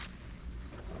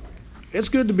It's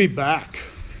good to be back.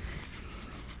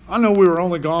 I know we were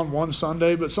only gone one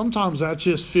Sunday, but sometimes that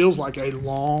just feels like a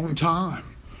long time.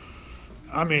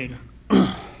 I mean,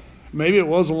 maybe it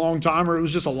was a long time or it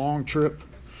was just a long trip.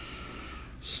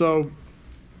 So,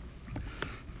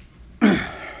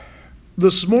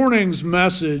 this morning's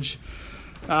message,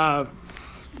 tried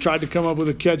to come up with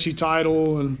a catchy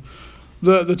title, and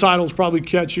the title's probably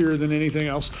catchier than anything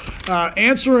else.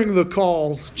 Answering the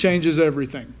call changes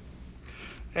everything.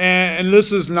 And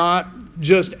this is not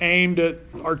just aimed at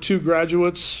our two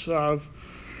graduates.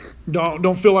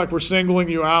 Don't feel like we're singling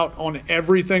you out on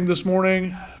everything this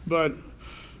morning, but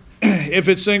if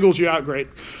it singles you out, great.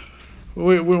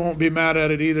 We won't be mad at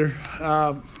it either.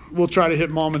 We'll try to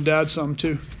hit mom and dad some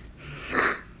too,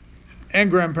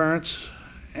 and grandparents,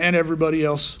 and everybody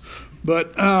else.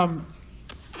 But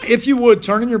if you would,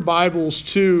 turn in your Bibles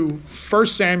to 1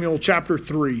 Samuel chapter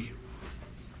 3.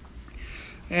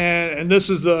 And this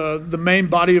is the main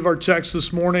body of our text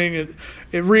this morning.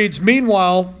 It reads,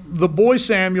 "Meanwhile, the boy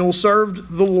Samuel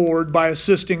served the Lord by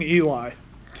assisting Eli.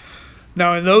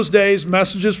 Now in those days,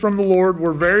 messages from the Lord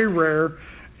were very rare,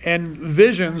 and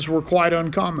visions were quite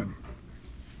uncommon.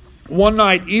 One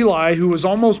night, Eli, who was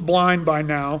almost blind by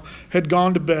now, had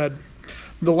gone to bed.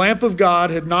 The lamp of God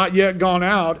had not yet gone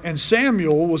out, and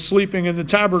Samuel was sleeping in the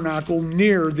tabernacle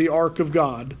near the ark of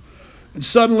God. And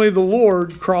suddenly the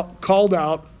Lord called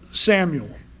out,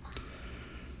 'Samuel.'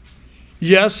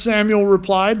 'Yes,' Samuel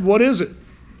replied. 'What is it?'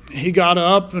 He got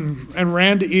up and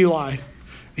ran to Eli.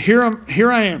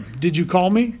 'Here I am. Did you call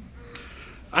me?'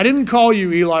 'I didn't call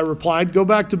you,' Eli replied. 'Go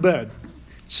back to bed.'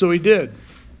 So he did.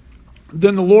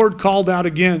 Then the Lord called out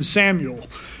again, 'Samuel.'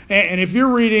 And if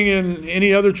you're reading in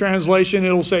any other translation,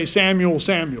 it'll say, 'Samuel,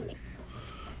 Samuel.'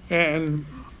 And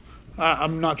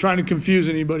I'm not trying to confuse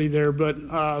anybody there, but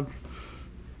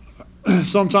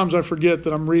sometimes I forget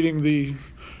that I'm reading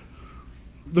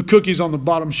the cookies on the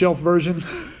bottom shelf version.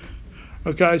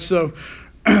 Okay, so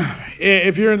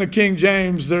if you're in the King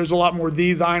James, there's a lot more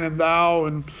thee, thine, and thou,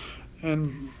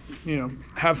 and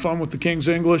have fun with the King's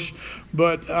English.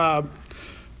 But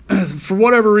for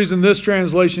whatever reason, this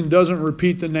translation doesn't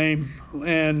repeat the name,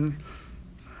 and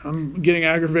I'm getting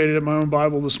aggravated at my own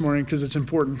Bible this morning because it's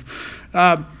important.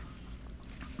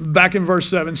 Back in verse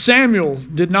 7, Samuel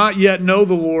did not yet know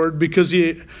the Lord because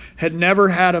he had never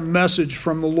had a message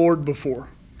from the Lord before.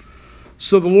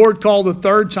 So the Lord called a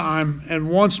third time, and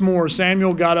once more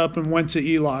Samuel got up and went to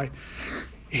Eli.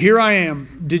 'Here I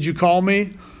am. Did you call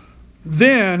me?'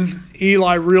 Then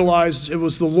Eli realized it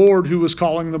was the Lord who was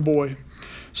calling the boy.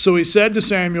 So he said to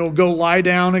Samuel, 'Go lie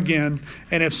down again,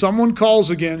 and if someone calls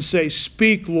again, say,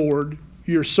 "Speak, Lord,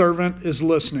 your servant is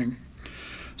listening."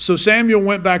 So Samuel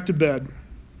went back to bed.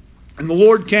 And the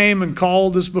Lord came and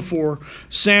called as before,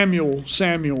 'Samuel,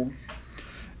 Samuel.'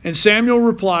 And Samuel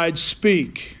replied,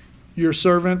 'Speak, your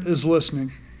servant is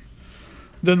listening.'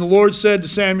 Then the Lord said to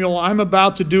Samuel, 'I'm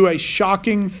about to do a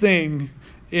shocking thing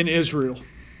in Israel.'"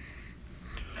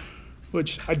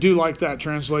 Which I do like that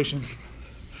translation.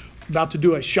 About to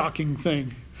do a shocking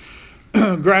thing.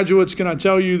 Graduates, can I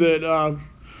tell you that,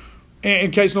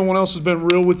 in case no one else has been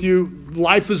real with you,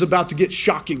 life is about to get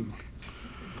shocking.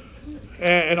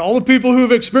 And all the people who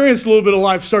have experienced a little bit of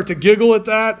life start to giggle at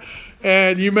that.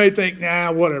 And you may think,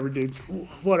 nah, whatever, dude.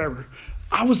 Whatever.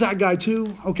 I was that guy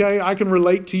too, okay? I can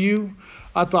relate to you.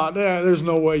 I thought, there's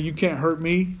no way. You can't hurt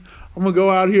me. I'm going to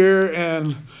go out here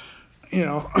and,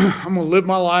 I'm going to live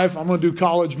my life. I'm going to do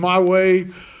college my way.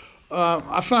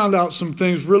 I found out some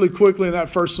things really quickly in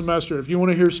that first semester. If you want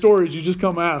to hear stories, you just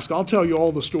come ask. I'll tell you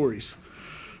all the stories.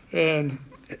 And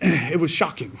it was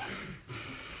shocking.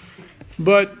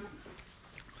 But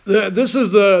this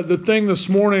is the thing this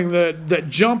morning that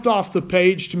jumped off the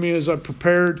page to me as I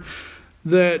prepared,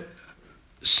 that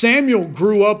Samuel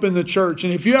grew up in the church.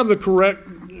 And if you have the correct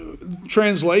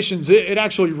translations, it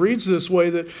actually reads this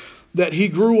way, that he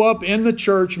grew up in the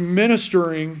church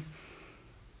ministering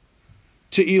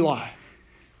to Eli.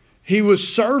 He was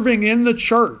serving in the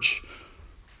church,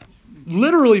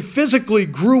 literally physically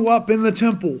grew up in the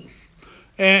temple.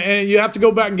 And you have to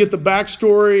go back and get the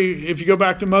backstory. If you go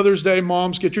back to Mother's Day,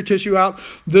 moms, get your tissue out.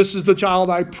 This is the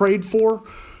child I prayed for.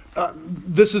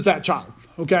 This is that child,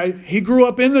 okay? He grew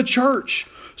up in the church,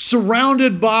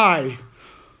 surrounded by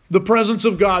the presence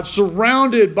of God,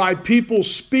 surrounded by people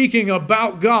speaking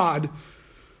about God,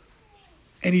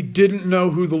 and he didn't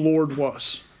know who the Lord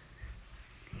was.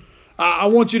 I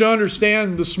want you to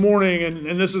understand this morning,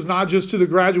 and this is not just to the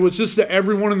graduates, this is to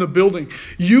everyone in the building.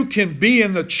 You can be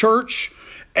in the church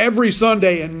every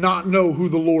Sunday and not know who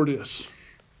the Lord is.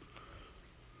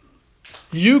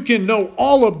 You can know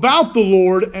all about the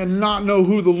Lord and not know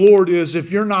who the Lord is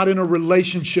if you're not in a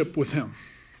relationship with Him.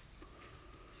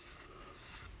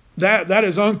 That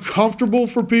is uncomfortable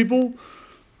for people,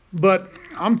 but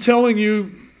I'm telling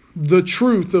you, the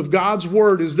truth of God's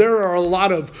Word is there are a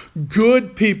lot of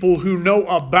good people who know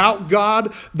about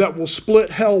God that will split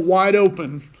hell wide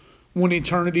open when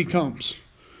eternity comes.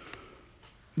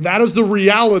 That is the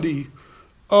reality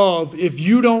of if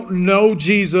you don't know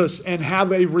Jesus and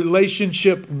have a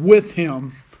relationship with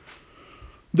Him.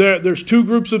 There's two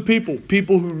groups of people.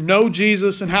 People who know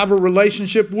Jesus and have a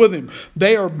relationship with Him.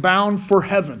 They are bound for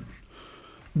heaven.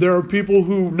 There are people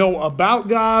who know about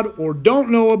God or don't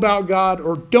know about God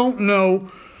or don't know,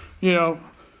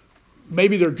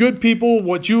 maybe they're good people,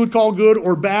 what you would call good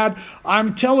or bad.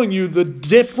 I'm telling you, the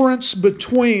difference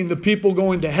between the people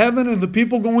going to heaven and the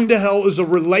people going to hell is a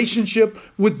relationship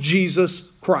with Jesus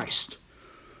Christ.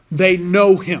 They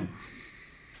know Him.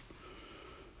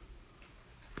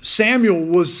 Samuel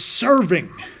was serving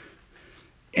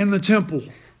in the temple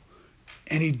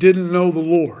and he didn't know the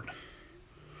Lord.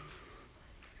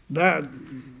 That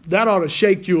ought to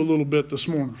shake you a little bit this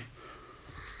morning.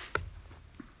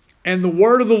 And the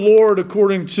word of the Lord,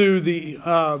 according to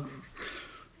I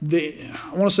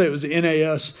want to say it was the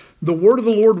NAS, the word of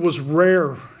the Lord was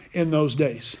rare in those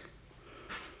days.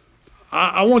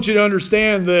 I want you to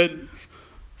understand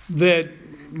that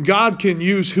God can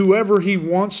use whoever He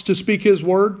wants to speak His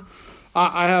word.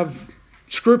 I have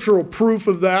scriptural proof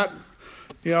of that.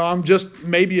 I'm just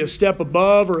maybe a step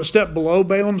above or a step below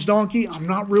Balaam's donkey. I'm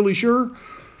not really sure.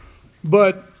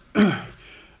 But a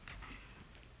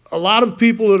lot of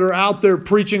people that are out there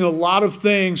preaching a lot of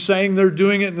things, saying they're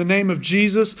doing it in the name of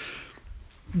Jesus,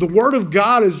 the Word of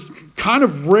God is kind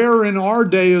of rare in our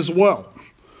day as well.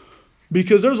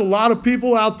 Because there's a lot of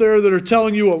people out there that are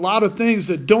telling you a lot of things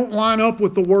that don't line up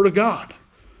with the Word of God.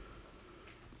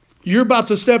 You're about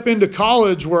to step into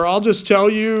college where I'll just tell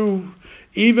you,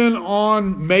 even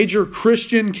on major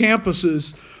Christian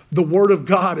campuses, the Word of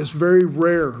God is very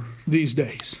rare these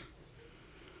days.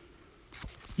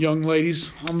 Young ladies,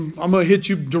 I'm going to hit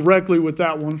you directly with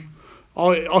that one.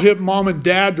 I'll hit mom and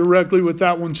dad directly with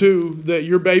that one too, that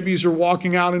your babies are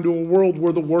walking out into a world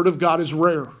where the Word of God is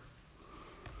rare.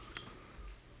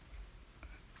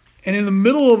 And in the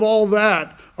middle of all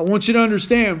that, I want you to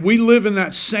understand, we live in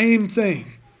that same thing.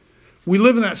 We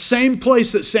live in that same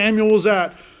place that Samuel was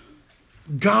at.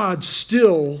 God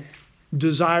still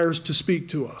desires to speak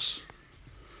to us.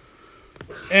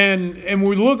 And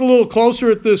we look a little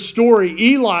closer at this story.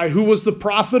 Eli, who was the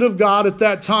prophet of God at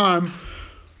that time,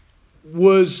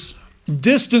 was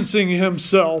distancing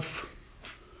himself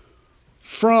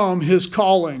from his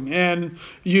calling. And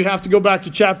you have to go back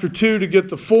to chapter 2 to get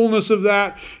the fullness of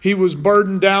that. He was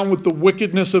burdened down with the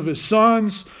wickedness of his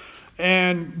sons.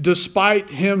 And despite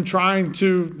him trying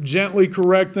to gently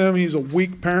correct them, he's a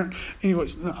weak parent.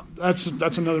 Anyways, no, that's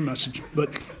another message.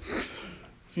 But,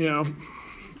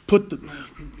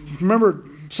 remember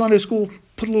Sunday school?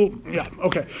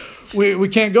 Okay. We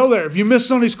can't go there. If you missed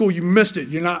Sunday school, you missed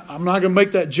it. I'm not going to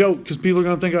make that joke because people are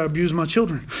going to think I abuse my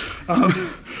children.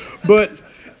 But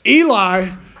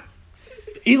Eli's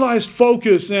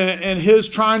focus and his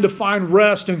trying to find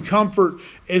rest and comfort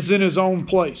is in his own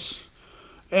place.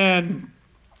 And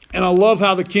I love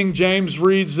how the King James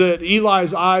reads that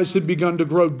Eli's eyes had begun to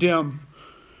grow dim.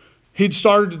 He'd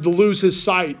started to lose his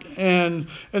sight. And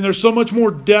there's so much more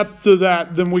depth to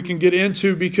that than we can get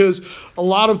into, because a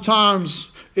lot of times,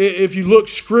 if you look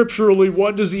scripturally,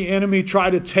 what does the enemy try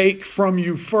to take from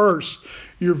you first?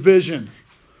 Your vision.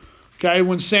 Okay,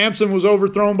 when Samson was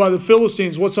overthrown by the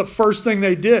Philistines, what's the first thing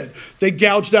they did? They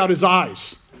gouged out his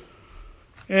eyes.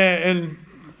 I'm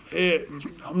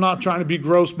not trying to be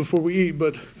gross before we eat,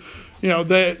 but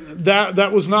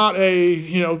that was not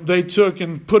they took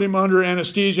and put him under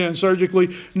anesthesia and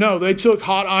surgically. No, they took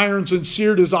hot irons and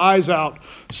seared his eyes out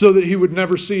so that he would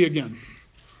never see again.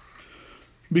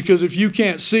 Because if you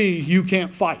can't see, you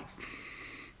can't fight.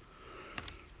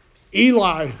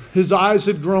 Eli, his eyes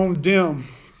had grown dim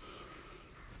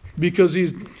because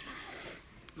he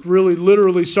really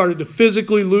literally started to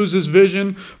physically lose his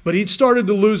vision, but he'd started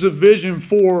to lose a vision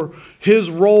for his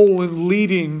role in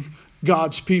leading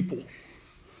God's people.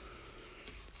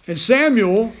 And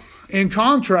Samuel, in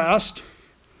contrast,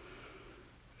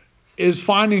 is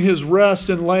finding his rest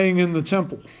and laying in the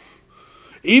temple.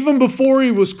 Even before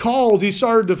he was called, he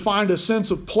started to find a sense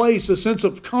of place, a sense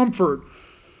of comfort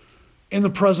in the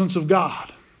presence of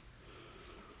God.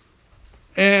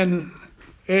 And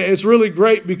it's really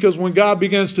great because when God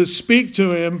begins to speak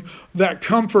to him, that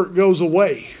comfort goes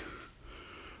away.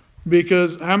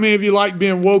 Because how many of you like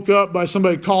being woke up by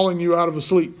somebody calling you out of a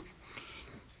sleep?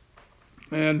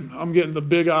 And I'm getting the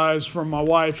big eyes from my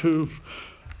wife, who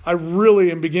I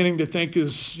really am beginning to think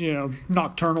is,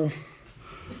 nocturnal.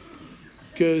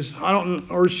 Because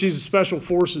or she's special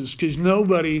forces, because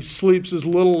nobody sleeps as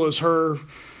little as her,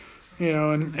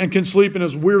 and can sleep in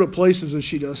as weird of places as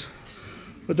she does.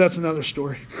 But that's another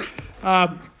story.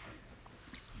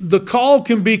 The call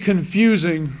can be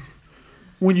confusing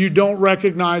when you don't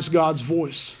recognize God's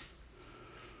voice.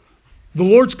 The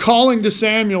Lord's calling to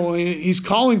Samuel, and he's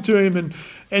calling to him,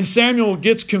 and Samuel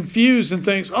gets confused and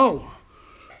thinks, oh,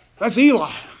 that's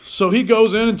Eli. So he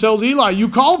goes in and tells Eli, you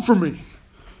called for me.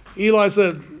 Eli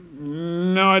said,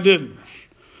 no, I didn't.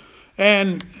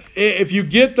 And if you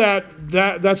get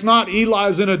that's not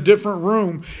Eli's in a different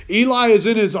room. Eli is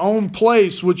in his own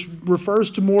place, which refers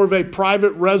to more of a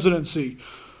private residency.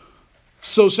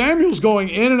 So Samuel's going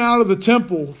in and out of the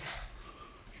temple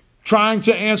trying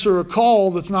to answer a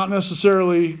call that's not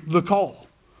necessarily the call.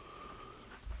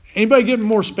 Anybody getting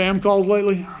more spam calls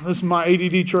lately? This is my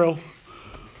ADD trail.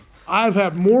 I've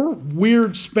had more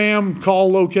weird spam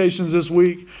call locations this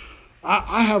week.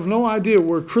 I have no idea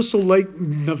where Crystal Lake,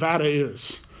 Nevada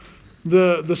is.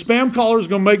 The spam caller is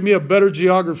going to make me a better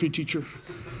geography teacher.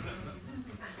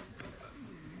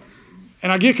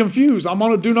 And I get confused. I'm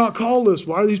on a do not call list.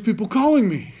 Why are these people calling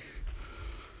me?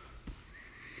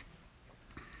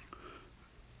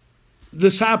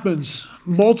 This happens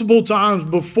multiple times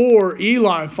before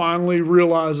Eli finally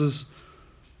realizes,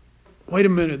 wait a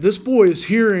minute, this boy is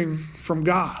hearing from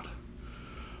God.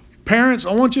 Parents,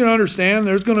 I want you to understand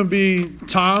there's going to be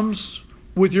times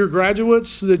with your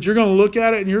graduates that you're going to look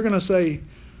at it and you're going to say,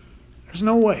 there's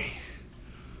no way.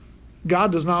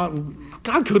 God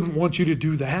couldn't want you to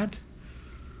do that.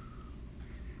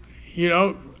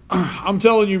 I'm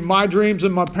telling you, my dreams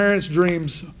and my parents'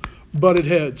 dreams butted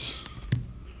heads.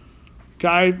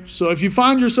 Okay? So if you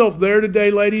find yourself there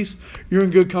today, ladies, you're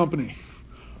in good company.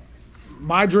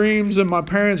 My dreams and my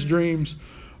parents' dreams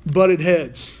butted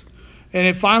heads. And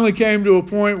it finally came to a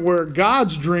point where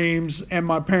God's dreams and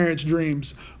my parents'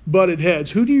 dreams butted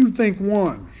heads. Who do you think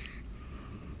won?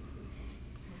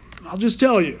 I'll just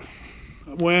tell you.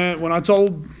 When I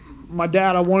told my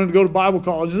dad I wanted to go to Bible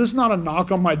college, this is not a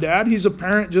knock on my dad. He's a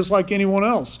parent just like anyone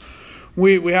else.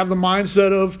 We have the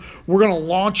mindset of we're going to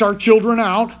launch our children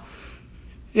out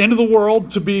into the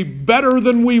world to be better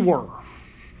than we were.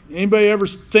 Anybody ever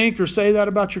think or say that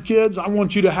about your kids? I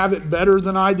want you to have it better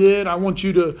than I did. I want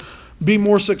you to be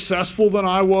more successful than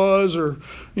I was. Or,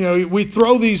 we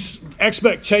throw these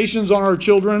expectations on our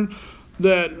children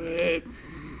that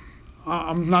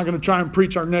I'm not going to try and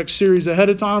preach our next series ahead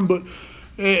of time, but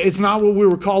it's not what we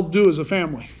were called to do as a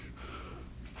family.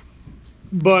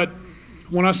 But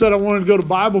when I said I wanted to go to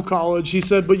Bible college, he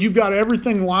said, but you've got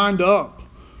everything lined up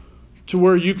to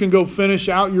where you can go finish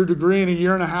out your degree in a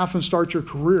year and a half and start your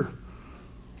career.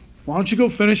 Why don't you go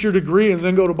finish your degree and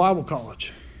then go to Bible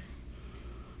college?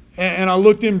 And I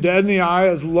looked him dead in the eye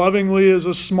as lovingly as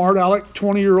a smart aleck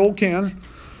 20-year-old can.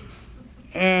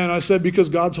 And I said, because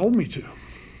God told me to.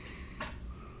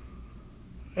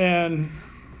 And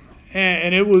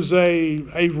it was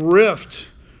a rift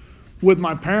with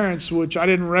my parents, which I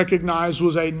didn't recognize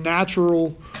was a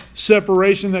natural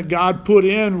separation that God put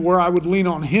in where I would lean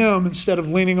on him instead of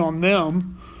leaning on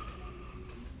them.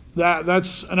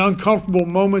 That's an uncomfortable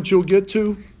moment you'll get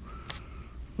to.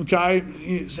 Okay?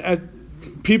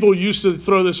 People used to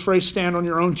throw this phrase, stand on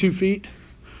your own 2 feet.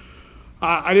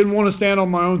 I didn't want to stand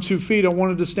on my own 2 feet. I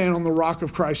wanted to stand on the rock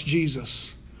of Christ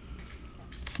Jesus.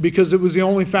 Because it was the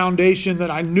only foundation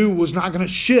that I knew was not going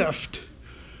to shift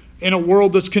in a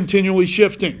world that's continually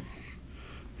shifting.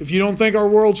 If you don't think our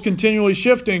world's continually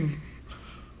shifting,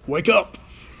 wake up.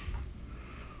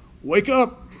 Wake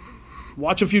up.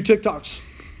 Watch a few TikToks.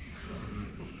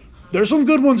 There's some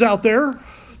good ones out there.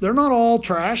 They're not all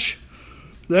trash.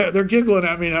 They're giggling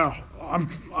at me now.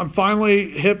 I'm finally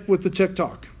hip with the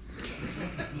TikTok.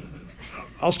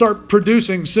 I'll start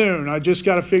producing soon. I just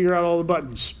got to figure out all the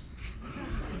buttons.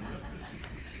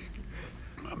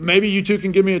 Maybe you two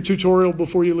can give me a tutorial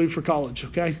before you leave for college,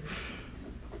 okay?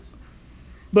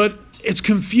 But it's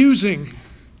confusing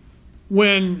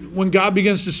when God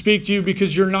begins to speak to you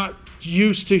because you're not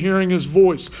used to hearing his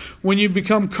voice. When you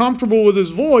become comfortable with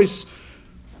his voice,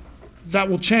 that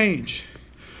will change.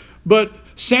 But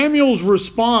Samuel's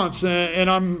response, and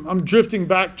I'm drifting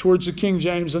back towards the King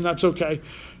James, and that's okay.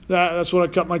 That's what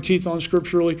I cut my teeth on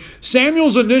scripturally.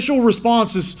 Samuel's initial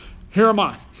response is, here am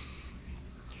I.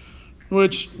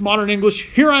 Which, modern English,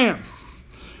 here I am.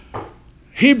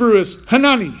 Hebrew is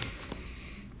Hanani.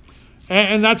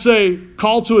 And that's a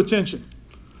call to attention.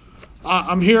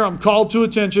 I'm here, I'm called to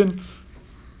attention.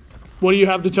 What do you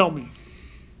have to tell me?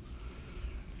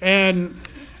 And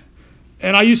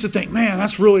I used to think, man,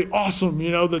 that's really awesome,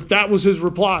 that was his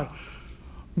reply.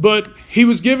 But he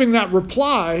was giving that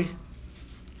reply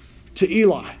to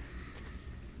Eli.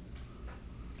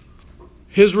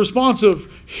 His response of,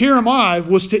 "Here am I,"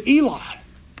 was to Eli,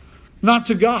 not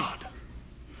to God.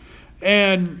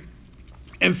 And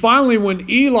finally, when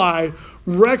Eli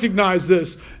recognized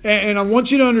this, and I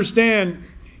want you to understand,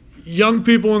 young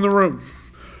people in the room,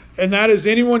 and that is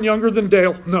anyone younger than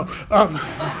Dale. No.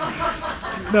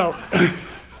 No.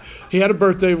 He had a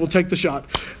birthday. We'll take the shot.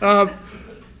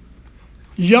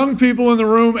 Young people in the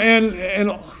room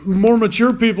and more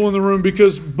mature people in the room,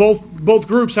 because both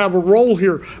groups have a role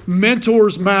here.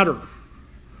 Mentors matter.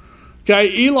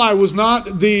 Okay, Eli was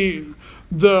not the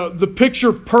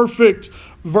picture perfect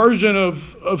version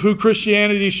of who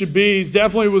Christianity should be. He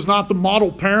definitely was not the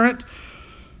model parent,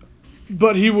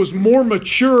 but he was more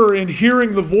mature in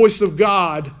hearing the voice of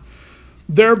God.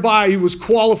 Thereby, he was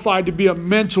qualified to be a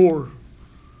mentor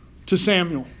to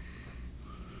Samuel.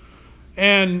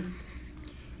 And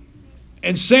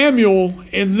Samuel,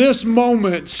 in this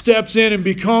moment, steps in and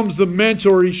becomes the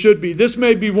mentor he should be. This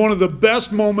may be one of the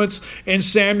best moments in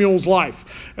Samuel's life,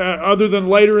 other than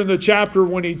later in the chapter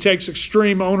when he takes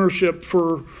extreme ownership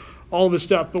for all of his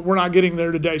stuff. But we're not getting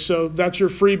there today, so that's your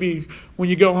freebie. When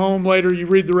you go home later, you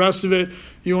read the rest of it.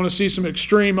 You want to see some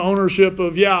extreme ownership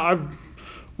of,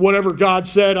 whatever God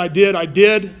said I did,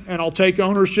 and I'll take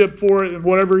ownership for it. And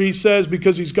whatever he says,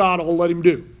 because he's God, I'll let him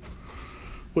do.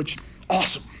 Which,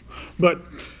 awesome. But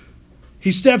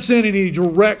he steps in and he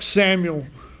directs Samuel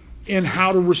in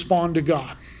how to respond to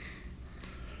God.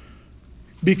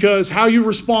 Because how you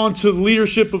respond to the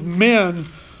leadership of men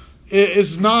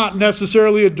is not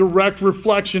necessarily a direct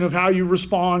reflection of how you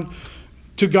respond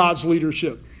to God's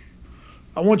leadership.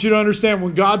 I want you to understand,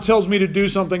 when God tells me to do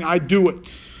something, I do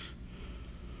it.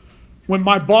 When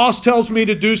my boss tells me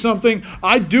to do something,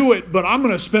 I do it, but I'm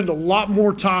going to spend a lot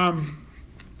more time,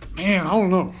 I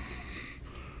don't know.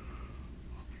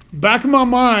 Back of my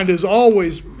mind is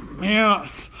always, I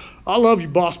love you,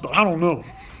 boss, but I don't know.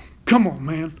 Come on,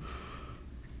 man.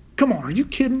 Come on, are you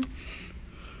kidding?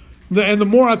 And the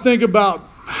more I think about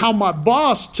how my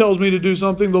boss tells me to do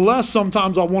something, the less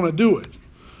sometimes I want to do it.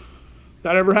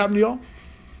 That ever happened to y'all?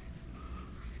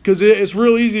 Because it's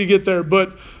real easy to get there.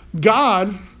 But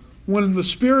God, when the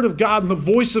Spirit of God and the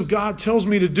voice of God tells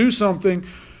me to do something,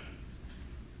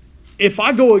 if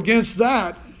I go against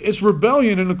that, it's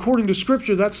rebellion, and according to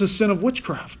Scripture, that's the sin of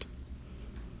witchcraft.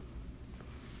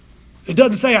 It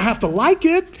doesn't say I have to like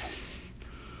it.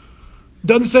 It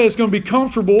doesn't say it's going to be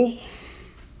comfortable.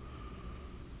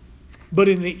 But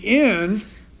in the end,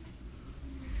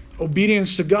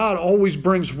 obedience to God always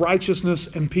brings righteousness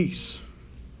and peace.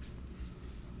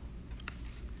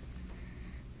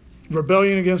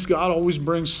 Rebellion against God always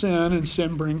brings sin, and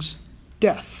sin brings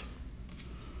death.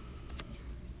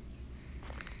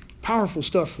 Powerful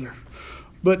stuff there.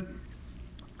 But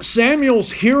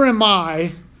Samuel's "Here am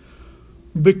I"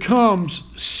 becomes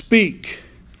 "Speak,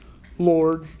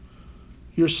 Lord,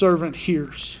 your servant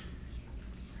hears."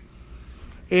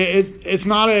 It's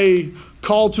not a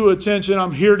call to attention.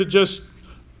 I'm here to just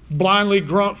blindly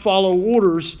grunt, follow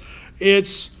orders.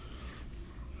 It's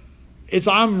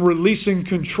I'm releasing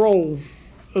control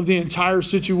of the entire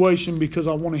situation because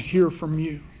I want to hear from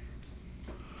you.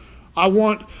 I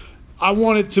want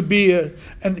it to be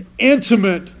an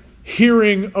intimate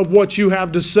hearing of what you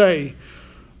have to say,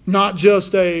 not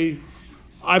just I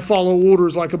follow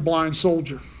orders like a blind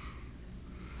soldier.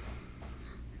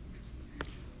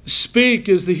 Speak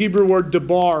is the Hebrew word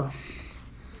debar.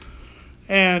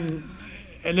 And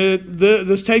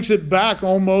this takes it back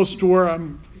almost to where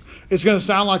it's going to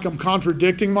sound like I'm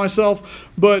contradicting myself,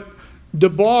 but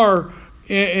debar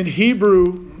in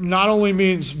Hebrew not only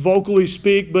means vocally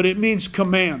speak, but it means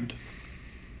command.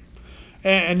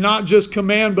 And not just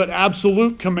command, but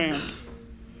absolute command,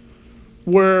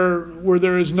 where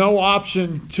there is no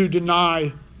option to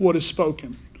deny what is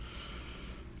spoken.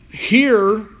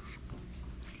 Here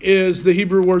is the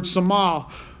Hebrew word samah,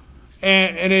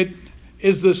 and it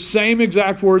is the same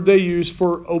exact word they use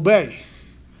for obey.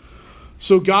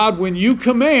 So God, when you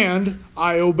command,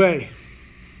 I obey.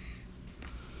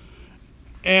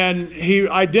 And he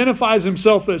identifies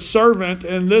himself as servant,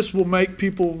 and this will make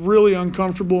people really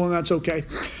uncomfortable, and that's okay.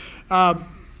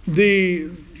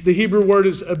 The Hebrew word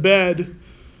is abed,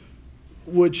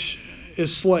 which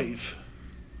is slave.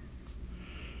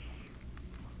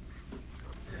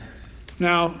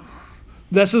 Now,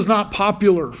 this is not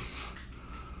popular.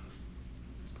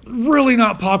 Really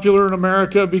not popular in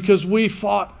America, because we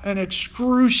fought an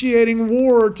excruciating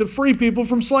war to free people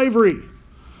from slavery.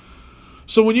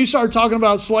 So when you start talking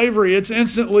about slavery, it's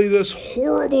instantly this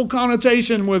horrible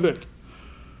connotation with it.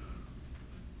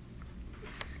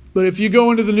 But if you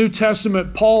go into the New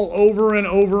Testament, Paul over and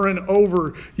over and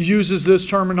over uses this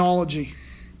terminology.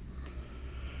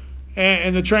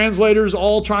 And the translators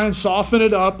all try and soften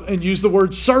it up and use the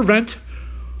word servant.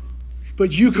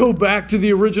 But you go back to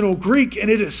the original Greek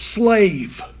and it is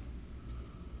slave.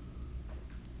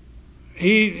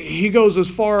 He goes as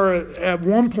far at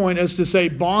one point as to say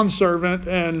bondservant,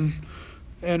 and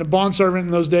a bondservant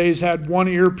in those days had one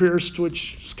ear pierced,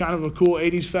 which is kind of a cool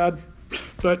 80s fad.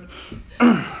 But it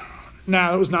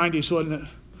was 90s, wasn't it?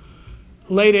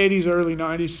 Late 80s, early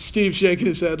 90s. Steve shaking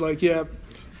his head like, yeah,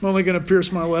 I'm only going to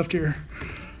pierce my left ear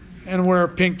and wear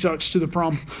pink tux to the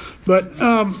prom. But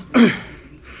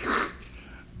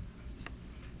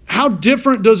how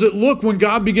different does it look when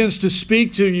God begins to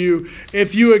speak to you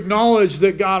if you acknowledge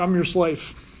that, God, I'm your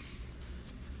slave.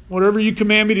 Whatever you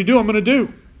command me to do, I'm going to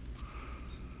do.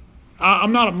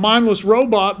 I'm not a mindless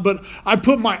robot, but I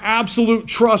put my absolute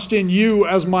trust in you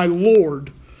as my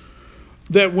Lord.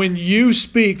 That when you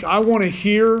speak, I want to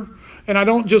hear, and I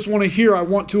don't just want to hear, I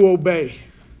want to obey.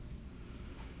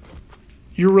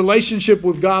 Your relationship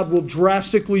with God will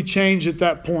drastically change at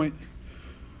that point,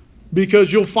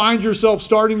 because you'll find yourself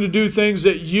starting to do things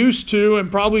that used to, and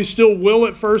probably still will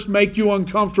at first, make you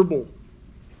uncomfortable.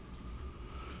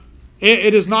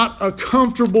 It is not a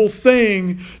comfortable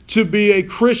thing to be a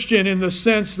Christian in the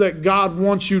sense that God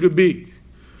wants you to be.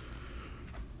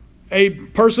 A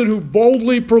person who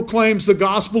boldly proclaims the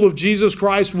gospel of Jesus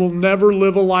Christ will never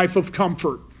live a life of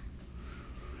comfort.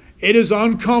 It is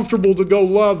uncomfortable to go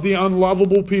love the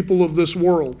unlovable people of this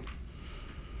world.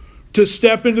 To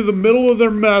step into the middle of their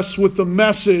mess with the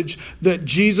message that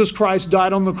Jesus Christ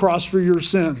died on the cross for your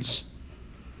sins.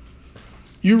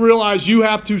 You realize you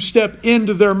have to step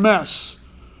into their mess.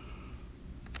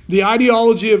 The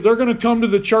ideology of they're going to come to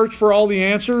the church for all the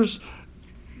answers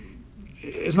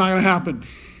is not going to happen.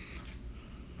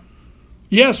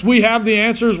 Yes, we have the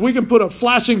answers. We can put a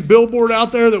flashing billboard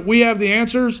out there that we have the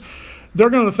answers. They're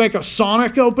going to think a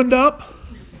Sonic opened up.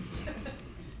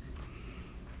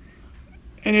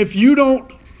 And if you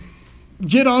don't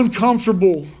get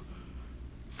uncomfortable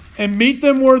and meet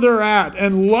them where they're at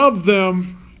and love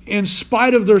them in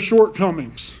spite of their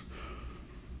shortcomings.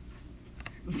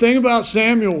 The thing about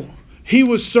Samuel, he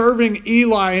was serving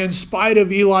Eli in spite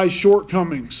of Eli's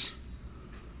shortcomings.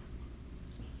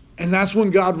 And that's when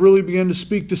God really began to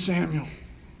speak to Samuel.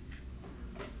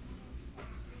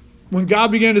 When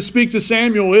God began to speak to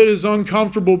Samuel, it is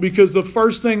uncomfortable, because the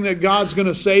first thing that God's going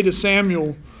to say to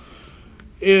Samuel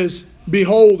is,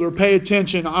 behold, or pay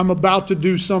attention, I'm about to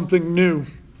do something new.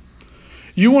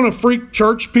 You want to freak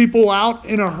church people out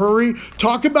in a hurry?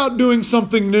 Talk about doing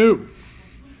something new.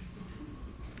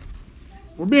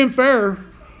 We're being fair.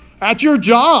 At your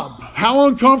job, how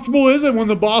uncomfortable is it when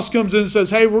the boss comes in and says,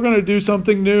 hey, we're going to do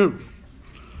something new?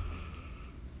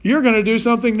 You're going to do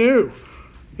something new.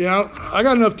 You know, I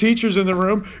got enough teachers in the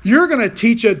room. You're going to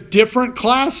teach a different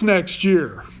class next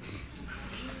year.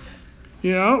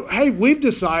 You know, hey, we've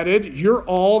decided you're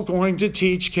all going to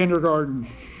teach kindergarten.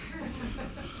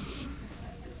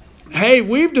 Hey,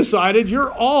 we've decided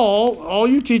you're all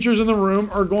you teachers in the room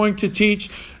are going to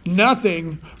teach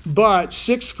nothing but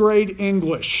 6th grade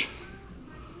English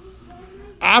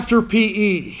after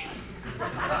PE.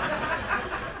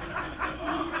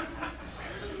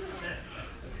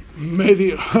 May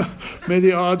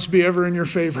the odds be ever in your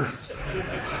favor.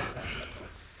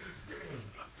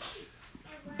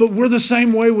 But we're the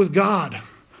same way with God.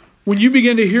 When you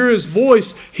begin to hear His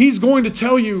voice, He's going to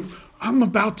tell you, I'm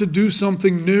about to do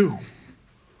something new.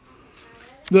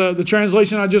 The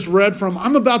translation I just read from,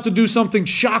 I'm about to do something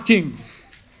shocking.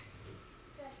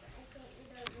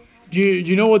 Do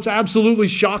you know what's absolutely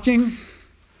shocking?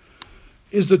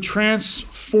 Is the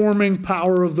transforming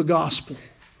power of the gospel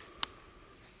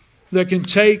that can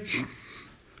take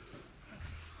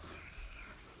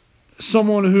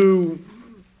someone who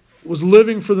was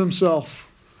living for themselves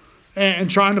and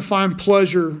trying to find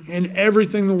pleasure in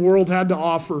everything the world had to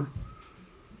offer,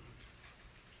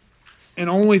 and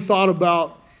only thought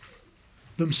about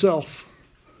themselves,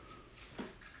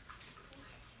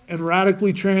 and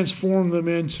radically transform them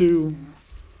into,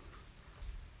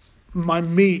 my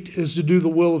meat is to do the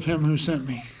will of Him who sent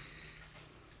me.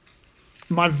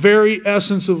 My very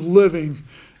essence of living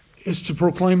is to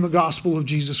proclaim the gospel of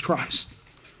Jesus Christ.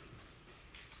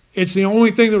 It's the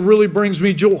only thing that really brings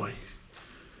me joy,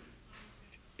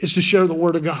 is to share the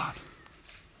Word of God.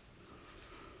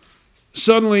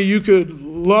 Suddenly you could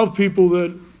love people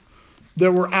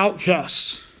that were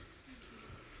outcasts.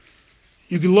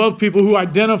 You can love people who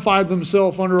identified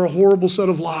themselves under a horrible set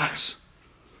of lies.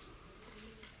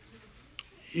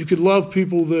 You could love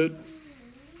people that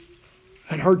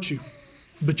had hurt you,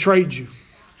 betrayed you,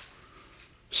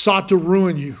 sought to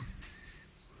ruin you.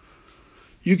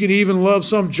 You could even love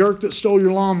some jerk that stole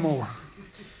your lawnmower.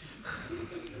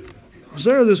 I was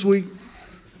there this week.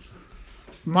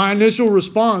 My initial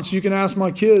response, you can ask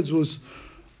my kids, was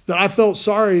that I felt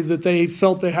sorry that they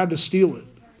felt they had to steal it.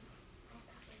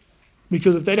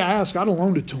 Because if they'd asked, I'd have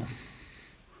loaned it to them.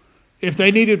 If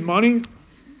they needed money,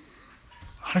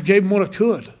 I gave them what I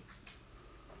could.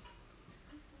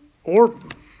 Or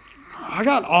I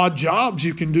got odd jobs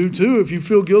you can do too. If you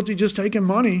feel guilty just taking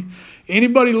money.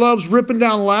 Anybody loves ripping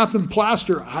down lath and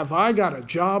plaster? Have I got a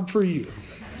job for you?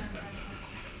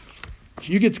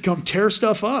 You get to come tear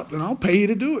stuff up and I'll pay you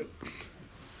to do it.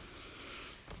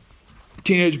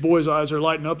 Teenage boys' eyes are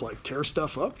lighting up like, tear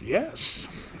stuff up? Yes.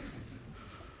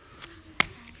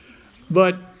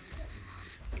 But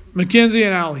Mackenzie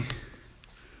and Allie,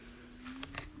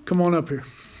 come on up here.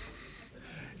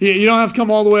 You don't have to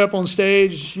come all the way up on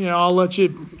stage. You know, I'll let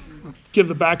you give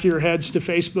the back of your heads to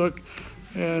Facebook.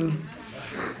 And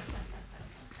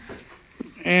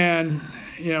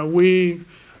you know, we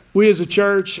as a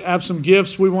church have some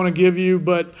gifts we want to give you,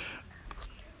 but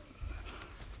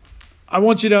I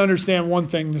want you to understand one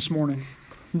thing this morning,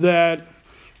 that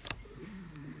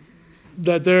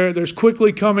there's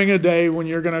quickly coming a day when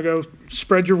you're going to go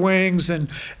spread your wings and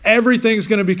everything's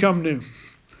going to become new.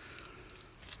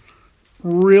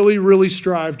 Really, really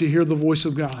strive to hear the voice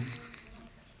of God.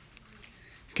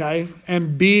 Okay?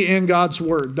 And be in God's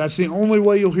word. That's the only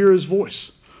way you'll hear his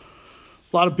voice.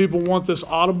 A lot of people want this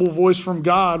audible voice from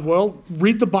God. Well,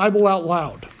 read the Bible out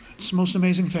loud. It's the most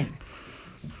amazing thing.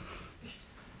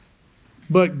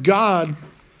 But God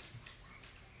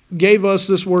gave us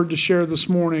this word to share this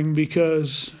morning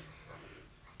because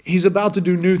he's about to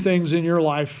do new things in your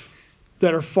life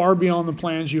that are far beyond the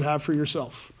plans you have for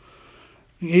yourself.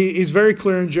 He's very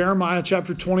clear in Jeremiah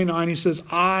chapter 29. He says,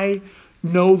 I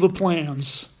know the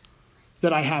plans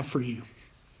that I have for you.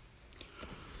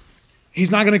 He's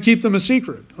not going to keep them a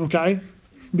secret, okay?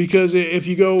 Because if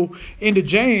you go into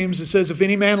James, it says, if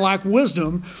any man lack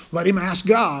wisdom, let him ask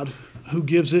God, who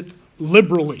gives it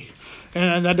liberally.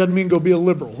 And that doesn't mean go be a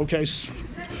liberal, okay?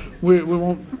 We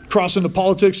won't cross into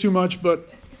politics too much, but,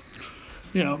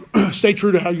 you know, stay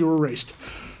true to how you were raised,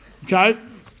 okay?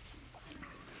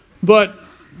 But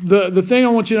the thing I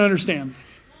want you to understand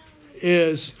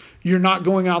is you're not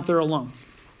going out there alone,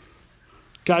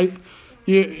 okay?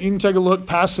 You can take a look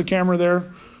past the camera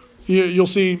there. You'll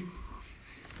see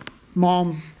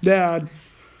mom, dad,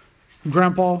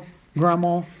 grandpa,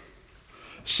 grandma,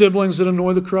 siblings that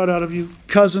annoy the crud out of you,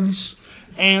 cousins,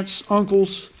 aunts,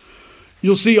 uncles.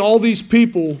 You'll see all these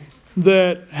people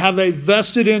that have a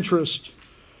vested interest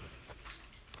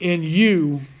in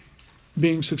you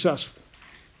being successful.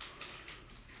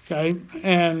 Okay?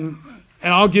 And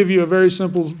I'll give you a very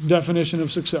simple definition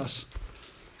of success.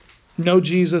 Know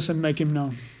Jesus and make him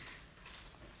known.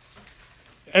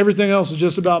 Everything else is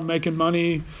just about making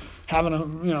money, having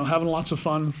lots of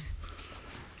fun.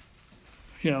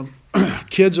 You know,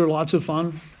 kids are lots of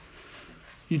fun.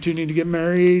 You two need to get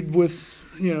married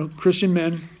with, you know, Christian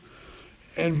men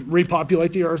and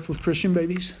repopulate the earth with Christian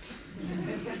babies.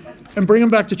 And bring them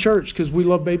back to church because we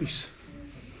love babies.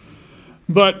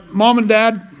 But mom and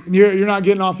dad, you're not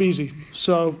getting off easy.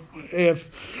 So if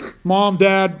mom,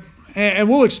 dad, and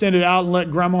we'll extend it out and let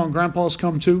grandma and grandpas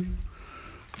come too.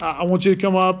 I want you to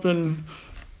come up and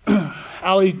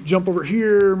Allie, jump over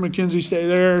here. Mackenzie, stay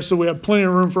there. So we have plenty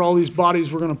of room for all these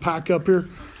bodies we're going to pack up here.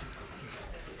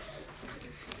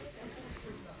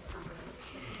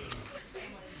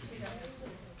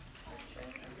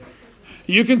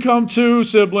 You can come too,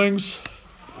 siblings.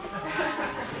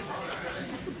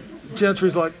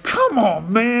 Gentry's like, come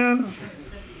on, man.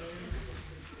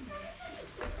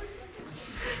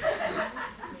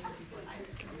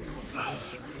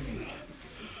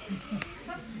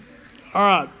 All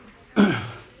right.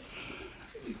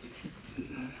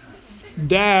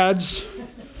 Dads,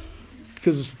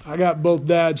 because I got both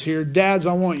dads here. Dads,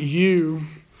 I want you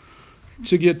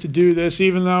to get to do this,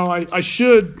 even though I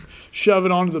should shove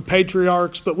it onto the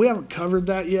patriarchs, but we haven't covered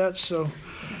that yet. So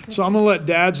I'm going to let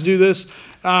dads do this.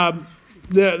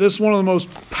 This is one of the most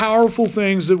powerful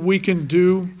things that we can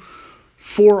do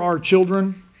for our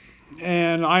children.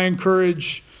 And I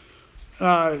encourage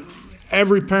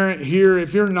every parent here,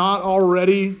 if you're not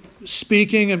already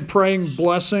speaking and praying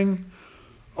blessing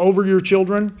over your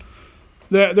children,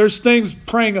 there's things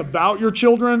praying about your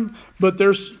children, but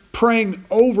there's praying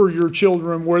over your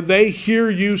children where they hear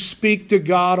you speak to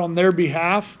God on their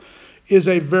behalf is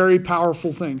a very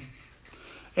powerful thing.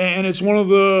 And it's one of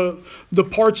the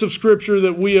parts of Scripture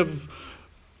that we have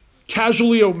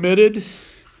casually omitted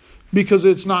because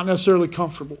it's not necessarily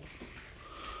comfortable.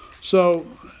 So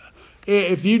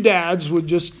if you dads would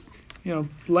just,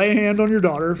 lay a hand on your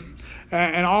daughter,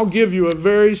 and I'll give you a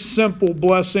very simple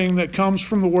blessing that comes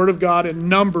from the Word of God in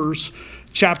Numbers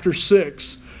chapter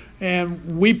 6.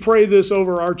 And we pray this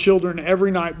over our children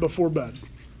every night before bed.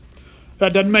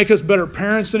 That doesn't make us better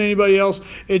parents than anybody else.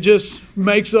 It just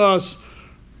makes us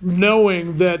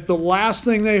knowing that the last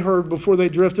thing they heard before they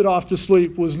drifted off to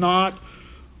sleep was not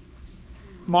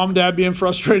mom and dad being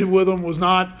frustrated with them, was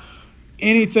not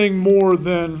anything more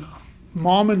than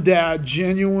mom and dad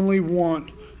genuinely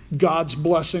want God's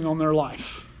blessing on their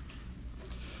life.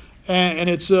 And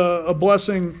it's a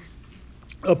blessing,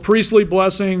 a priestly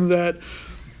blessing that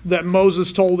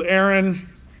Moses told Aaron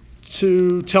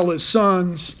to tell his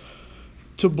sons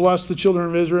to bless the children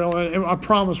of Israel. And I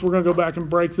promise we're going to go back and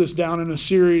break this down in a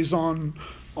series on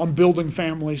building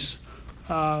families.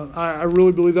 I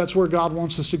really believe that's where God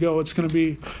wants us to go. It's going to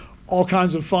be all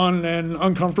kinds of fun and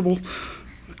uncomfortable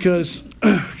because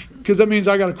that means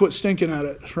I got to quit stinking at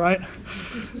it, right?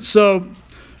 So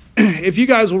if you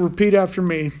guys will repeat after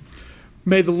me,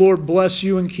 may the Lord bless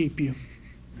you and keep you.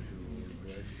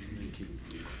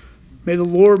 May the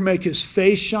Lord make his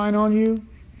face shine on you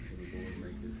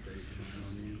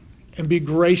and be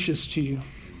gracious to you.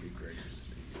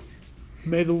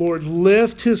 May the Lord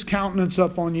lift his countenance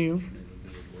up on you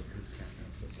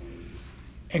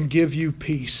and give you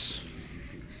peace.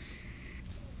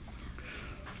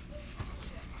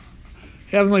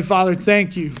 Heavenly Father,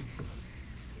 thank you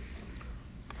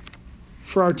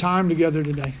for our time together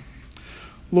today.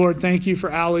 Lord, thank you for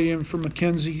Allie and for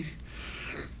Mackenzie.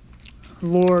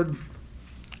 Lord,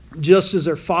 just as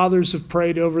their fathers have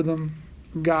prayed over them,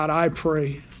 God, I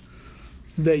pray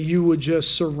that you would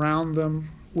just surround them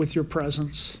with your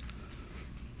presence,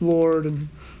 Lord, and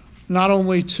not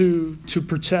only to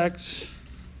protect,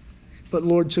 but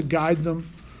Lord, to guide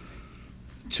them,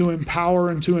 to empower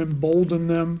and to embolden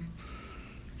them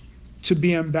to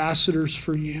be ambassadors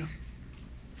for you.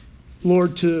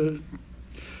 Lord, to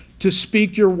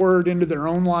speak your word into their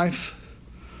own life,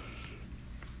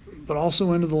 but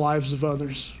also into the lives of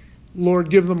others. Lord,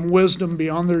 give them wisdom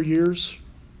beyond their years.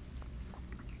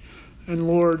 And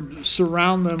Lord,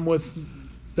 surround them with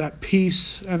that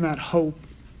peace and that hope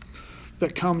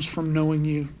that comes from knowing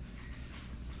you.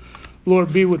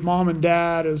 Lord, be with mom and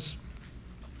dad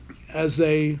as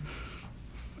they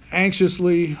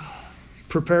anxiously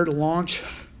prepare to launch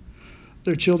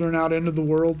their children out into the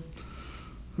world.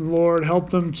 And Lord, help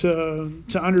them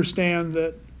to understand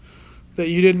that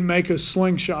you didn't make us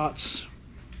slingshots,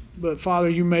 but Father,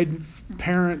 you made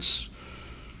parents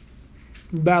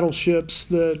battleships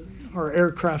that are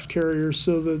aircraft carriers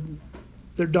so that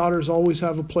their daughters always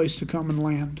have a place to come and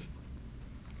land.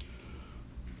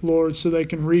 Lord, so they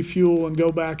can refuel and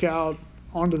go back out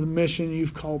onto the mission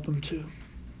you've called them to.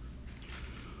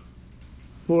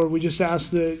 Lord, we just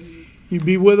ask that you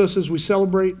be with us as we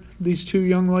celebrate these two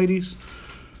young ladies.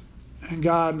 And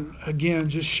God, again,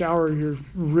 just shower your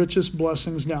richest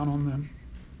blessings down on them.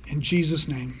 In Jesus'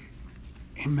 name,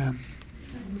 amen.